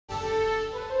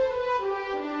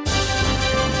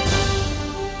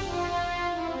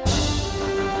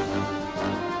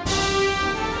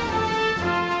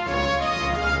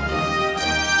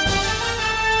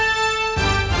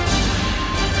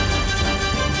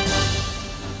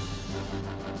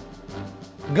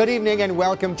Good evening and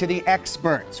welcome to The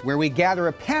Experts, where we gather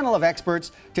a panel of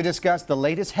experts to discuss the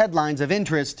latest headlines of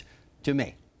interest to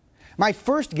me. My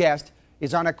first guest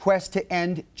is on a quest to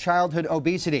end childhood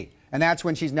obesity, and that's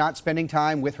when she's not spending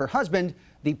time with her husband,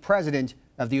 the President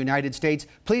of the United States.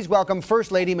 Please welcome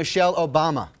First Lady Michelle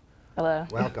Obama. Hello.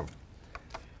 Welcome.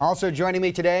 Also joining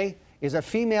me today is a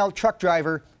female truck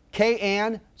driver,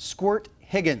 Cay-Anne Squirt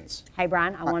Higgins. Hey,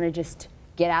 Brian, I want to just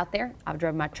get out there. I've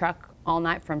driven my truck all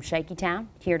night from Shaky Town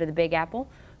here to the Big Apple.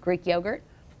 Greek yogurt.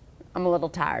 I'm a little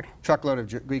tired. Truckload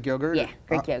of Greek yogurt? Yeah,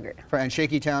 Greek yogurt. And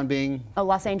Shaky Town being? Oh,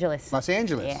 Los Angeles. Los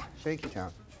Angeles. Yeah. Shaky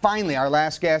Town. Finally, our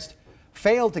last guest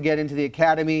failed to get into the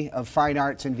Academy of Fine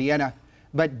Arts in Vienna,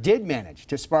 but did manage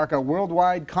to spark a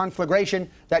worldwide conflagration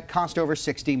that cost over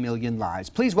 60 million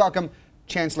lives. Please welcome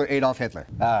Chancellor Adolf Hitler.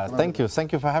 Thank you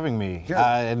for having me. Sure.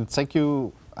 And thank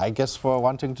you, I guess, for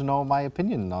wanting to know my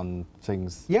opinion on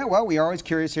things. Yeah, well, we're always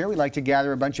curious here. We like to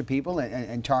gather a bunch of people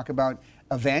and talk about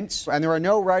events. And there are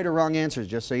no right or wrong answers,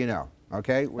 just so you know,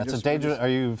 okay? That's a danger. Are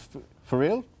you for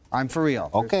real? I'm for real.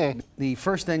 Okay. The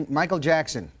first thing, Michael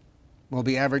Jackson will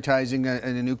be advertising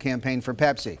in a new campaign for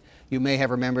Pepsi. You may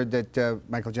have remembered that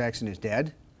Michael Jackson is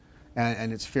dead,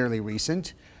 and it's fairly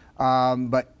recent.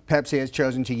 But Pepsi has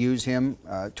chosen to use him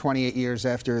 28 years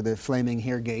after the Flaming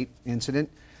Hairgate incident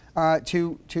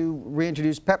to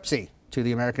reintroduce Pepsi to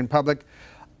the American public.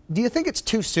 Do you think it's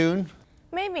too soon?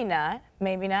 Maybe not.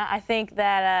 Maybe not. I think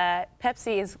that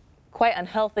Pepsi is quite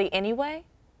unhealthy anyway,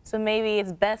 so maybe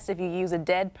it's best if you use a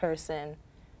dead person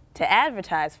to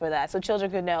advertise for that, so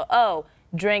children could know, oh,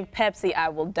 drink Pepsi, I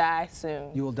will die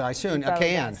soon. You will die soon. Probably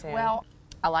Cay-Anne. die soon. Well,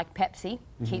 I like Pepsi.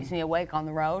 Keeps me awake on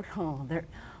the road. Oh, there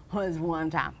was one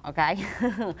time, okay?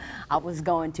 I was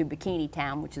going to Bikini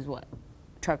Town, which is what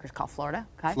truckers call Florida,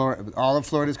 okay? All of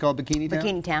Florida is called Bikini Town?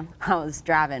 Bikini Town. I was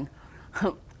driving,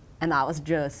 and I was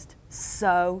just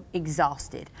so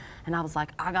exhausted. And I was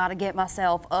like, I gotta get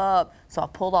myself up. So I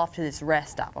pulled off to this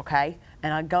rest stop, okay?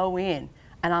 And I go in,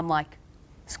 and I'm like,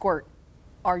 Squirt,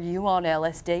 are you on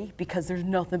LSD? Because there's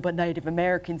nothing but Native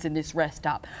Americans in this rest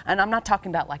stop. And I'm not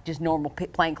talking about like just normal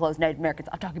plainclothes Native Americans.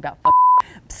 I'm talking about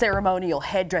ceremonial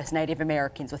headdress Native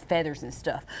Americans with feathers and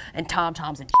stuff and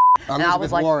tom-toms and shit. And I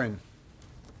was like, Warren.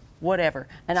 Whatever.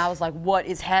 And I was like, what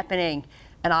is happening?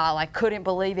 And I like couldn't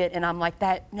believe it. And I'm like,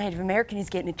 that Native American is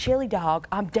getting a chili dog.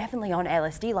 I'm definitely on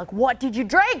LSD. Like, what did you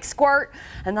drink, Squirt?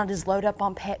 And I just load up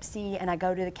on Pepsi and I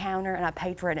go to the counter and I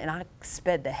paid for it and I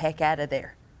sped the heck out of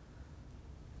there.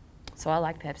 So I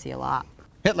like Pepsi a lot.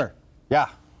 Hitler. Yeah.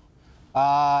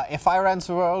 If I ran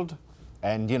the world,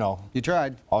 and you know, You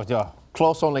tried. oh, yeah,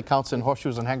 clothes only counts in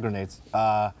horseshoes and hand grenades.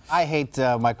 I hate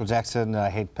Michael Jackson. I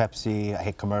hate Pepsi. I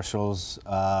hate commercials.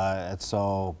 And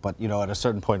so, but you know, at a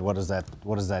certain point, what does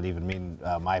that even mean?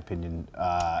 My opinion.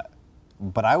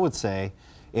 But I would say,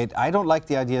 I don't like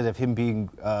the idea of him being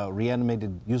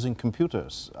reanimated using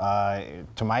computers.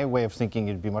 To my way of thinking,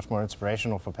 it'd be much more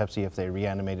inspirational for Pepsi if they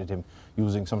reanimated him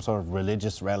using some sort of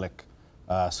religious relic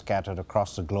scattered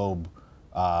across the globe,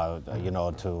 you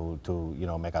know, to you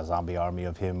know, make a zombie army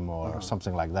of him or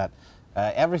something like that.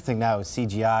 Everything now is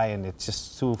CGI and it's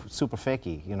just super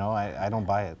fakey. You know, I don't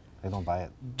buy it. I don't buy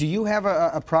it. Do you have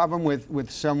a problem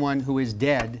with someone who is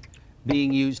dead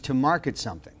being used to market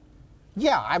something?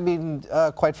 Yeah, I mean,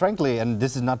 quite frankly, and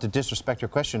this is not to disrespect your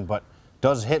question, but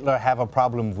does Hitler have a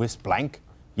problem with blank?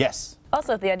 Yes.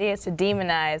 Also, if the idea is to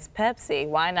demonize Pepsi,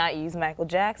 why not use Michael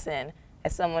Jackson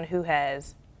as someone who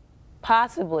has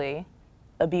possibly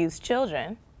abused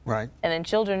children? Right. And then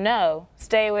children know,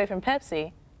 stay away from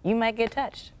Pepsi, you might get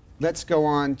touched. Let's go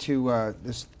on to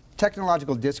this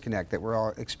technological disconnect that we're all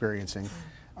experiencing.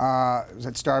 I was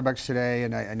at Starbucks today,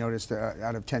 and I noticed that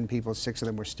out of 10 people, 6 of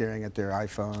them were staring at their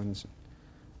iPhones,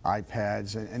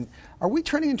 iPads. And are we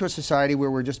turning into a society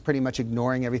where we're just pretty much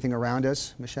ignoring everything around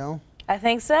us, Michelle? I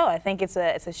think so. I think it's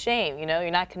a shame. You know, you're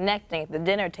not connecting at the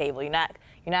dinner table. You're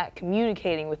not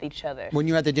communicating with each other. When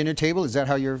you're at the dinner table, is that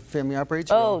how your family operates?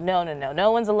 Oh, no.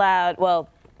 No one's allowed. Well,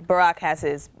 Barack has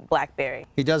his BlackBerry.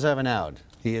 He does have an out.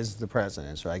 He is the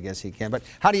president, so I guess he can. But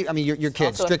how do you, I mean, your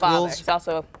kids, Also strict a father. rules? He's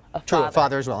also a True, father. a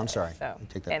father as well, I'm sorry. So,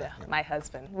 Take that and back, yeah. my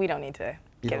husband. We don't need to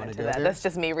get wanna into go that. there? That's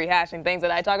just me rehashing things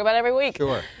that I talk about every week.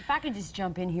 Sure. If I could just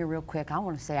jump in here real quick, I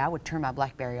want to say I would turn my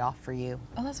BlackBerry off for you.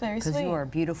 Oh, that's very Because sweet. you are a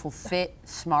beautiful, fit,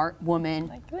 smart woman.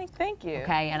 Thank you.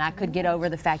 Okay, and I could get over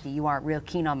the fact that you aren't real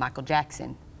keen on Michael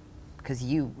Jackson because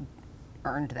you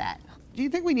earned that. Do you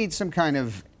think we need some kind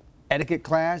of etiquette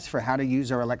class for how to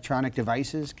use our electronic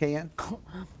devices, Cay-Anne?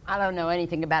 I don't know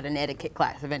anything about an etiquette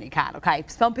class of any kind, okay?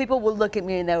 Some people would look at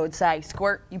me and they would say,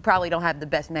 Squirt, you probably don't have the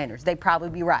best manners. They'd probably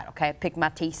be right, okay? I pick my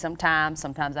teeth sometimes.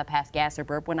 Sometimes I pass gas or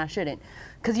burp when I shouldn't.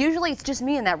 Because usually it's just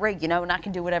me in that rig, you know, and I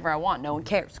can do whatever I want. No one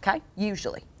cares, okay?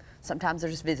 Usually. Sometimes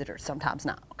there's visitors, sometimes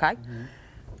not, okay?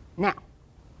 Now,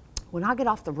 when I get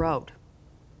off the road,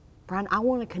 Brian, I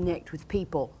want to connect with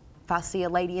people. If I see a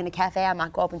lady in a cafe, I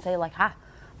might go up and say, like, hi,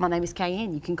 my name is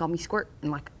Cay-Anne. You can call me Squirt.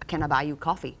 And, like, can I buy you a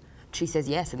coffee? She says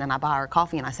yes, and then I buy her a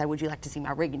coffee, and I say, would you like to see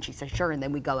my rig? And she says, sure, and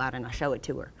then we go out and I show it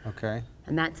to her. Okay.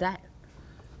 And that's that.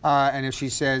 And if she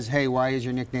says, hey, why is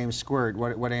your nickname Squirt,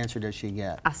 what answer does she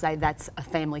get? I say that's a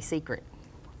family secret.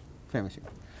 Family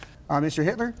secret. Mr.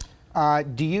 Hitler,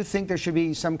 do you think there should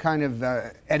be some kind of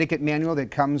etiquette manual that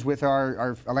comes with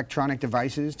our electronic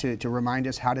devices to remind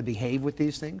us how to behave with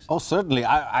these things? Oh, certainly.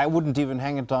 I wouldn't even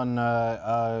hang it on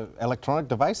electronic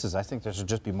devices. I think there should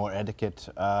just be more etiquette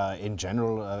in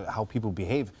general, how people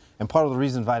behave. And part of the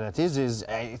reason why that is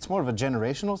it's more of a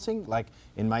generational thing. Like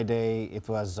in my day, it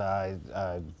was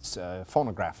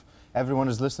phonograph. Everyone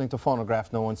is listening to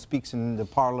phonograph. No one speaks in the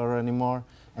parlor anymore.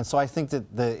 And so I think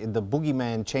that the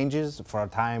boogeyman changes. For a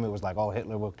time, it was like, oh,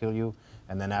 Hitler will kill you.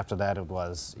 And then after that, it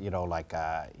was,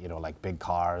 like big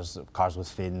cars with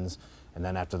fins. And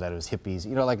then after that, it was hippies.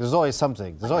 Like there's always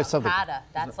something. There's always something. Al-Qaeda.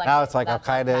 That's like now it's like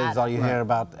Al-Qaeda is all you Right. hear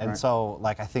about. And so,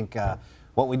 like, I think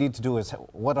what we need to do is,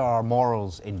 what are our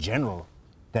morals in general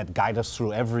that guide us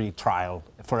through every trial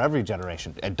for every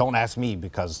generation? And don't ask me,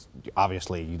 because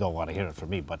obviously you don't want to hear it from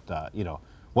me. But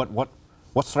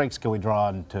what strikes can we draw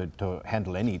on to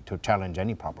handle to challenge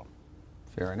any problem?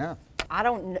 Fair enough. I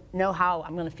don't know how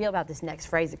I'm going to feel about this next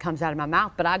phrase that comes out of my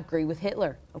mouth, but I agree with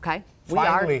Hitler, okay?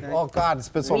 Finally. Oh, God, it's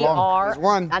been so We long. are. There's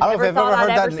one. I I don't know never if I've thought ever I'd heard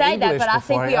ever that in say that, English but I think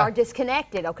before, we yeah. are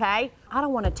disconnected, okay? I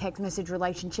don't want a text message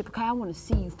relationship, okay? I want to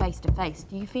see you face to face.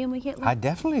 Do you feel me, Hitler? I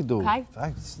definitely do. Okay.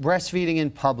 Breastfeeding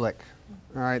in public.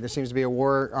 All right, there seems to be a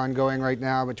war ongoing right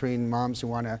now between moms who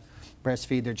want to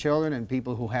breastfeed their children and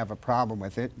people who have a problem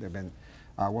with it. There have been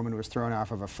a woman who was thrown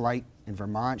off of a flight in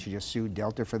Vermont. She just sued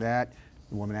Delta for that.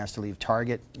 A woman has to leave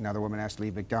Target. Another woman has to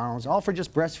leave McDonald's. All for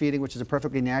just breastfeeding, which is a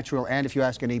perfectly natural, and if you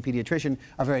ask any pediatrician,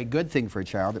 a very good thing for a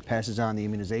child. It passes on the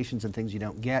immunizations and things you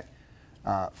don't get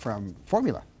from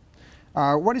formula.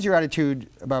 What is your attitude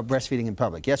about breastfeeding in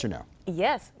public? Yes or no?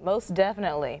 Yes, most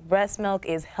definitely. Breast milk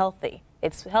is healthy.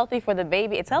 It's healthy for the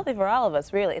baby. It's healthy for all of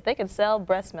us, really. If they could sell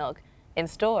breast milk in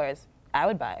stores, I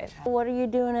would buy it. What are you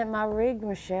doing at my rig,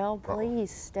 Michelle?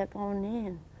 Please step on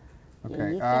in.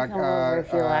 Okay. You can come over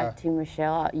if you like to,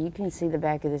 Michelle. You can see the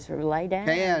back of this. Lay down.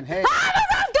 Cay-Anne, hey. I'm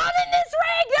a gun in this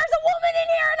rig. There's a woman in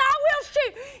here, and I will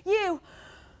shoot you.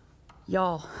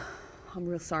 Y'all, I'm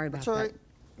real sorry about That's all right.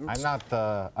 that. I'm not.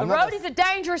 The I'm not road is a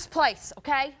dangerous place,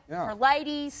 okay? Yeah. For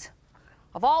ladies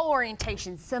of all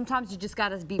orientations. Sometimes you just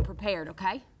gotta be prepared,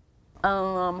 okay?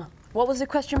 What was the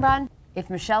question, Brian? If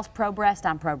Michelle's pro-breast,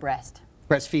 I'm pro-breast.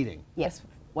 Breastfeeding. Yes,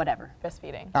 whatever.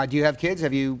 Breastfeeding. Do you have kids?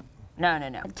 Have you?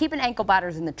 No. Keeping ankle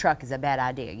biters in the truck is a bad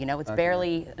idea. You know, it's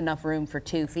barely enough room for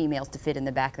 2 females to fit in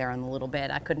the back there on the little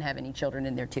bed. I couldn't have any children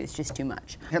in there, too. It's just too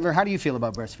much. Hitler, how do you feel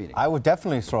about breastfeeding? I would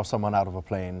definitely throw someone out of a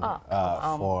plane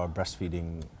for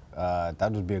breastfeeding.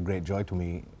 That would be a great joy to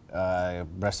me.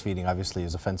 Breastfeeding obviously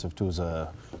is offensive to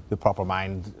the proper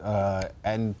mind,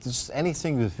 and just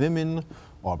anything with women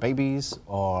or babies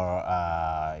or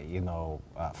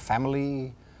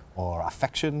family or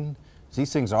affection.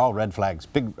 These things are all red flags.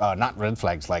 Big, not red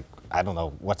flags like, I don't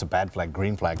know, what's a bad flag?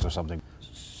 Green flags or something.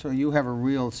 So you have a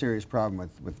real serious problem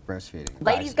with breastfeeding.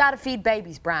 Ladies got to feed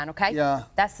babies, Brian, okay? Yeah.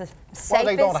 That's the safest. Well,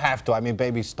 they don't have to. I mean,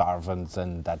 babies starve, and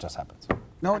that just happens.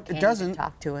 No, Can't it doesn't.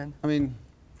 Talk to him. I mean,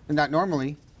 not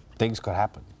normally. Things could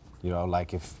happen.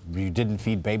 Like if you didn't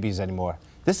feed babies anymore.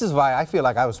 This is why I feel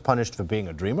like I was punished for being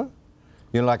a dreamer.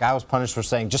 Like I was punished for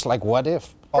saying, just like, what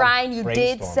if? Brian, you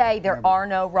did Brainstorm. say there are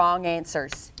no wrong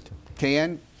answers.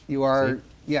 Cay-Anne, you are,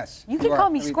 yes. You can are.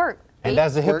 call me I mean, Squirt. And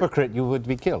as a hypocrite, you would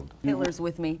be killed. Hitler's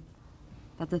with me.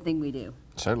 That's the thing we do.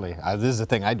 Certainly. This is the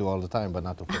thing I do all the time, but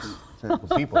not to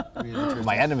people.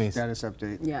 My enemies. Status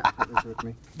update. Yeah. Is with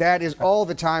me. That is all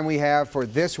the time we have for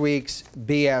this week's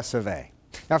BS of A.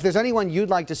 Now, if there's anyone you'd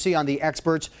like to see on The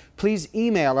Experts, please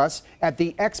email us at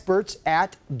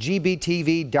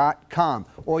theexperts@gbtv.com.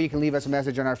 Or you can leave us a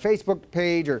message on our Facebook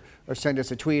page or send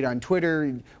us a tweet on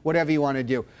Twitter, whatever you want to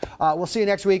do. We'll see you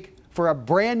next week for a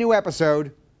brand new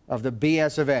episode of the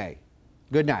BS of A.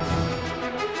 Good night.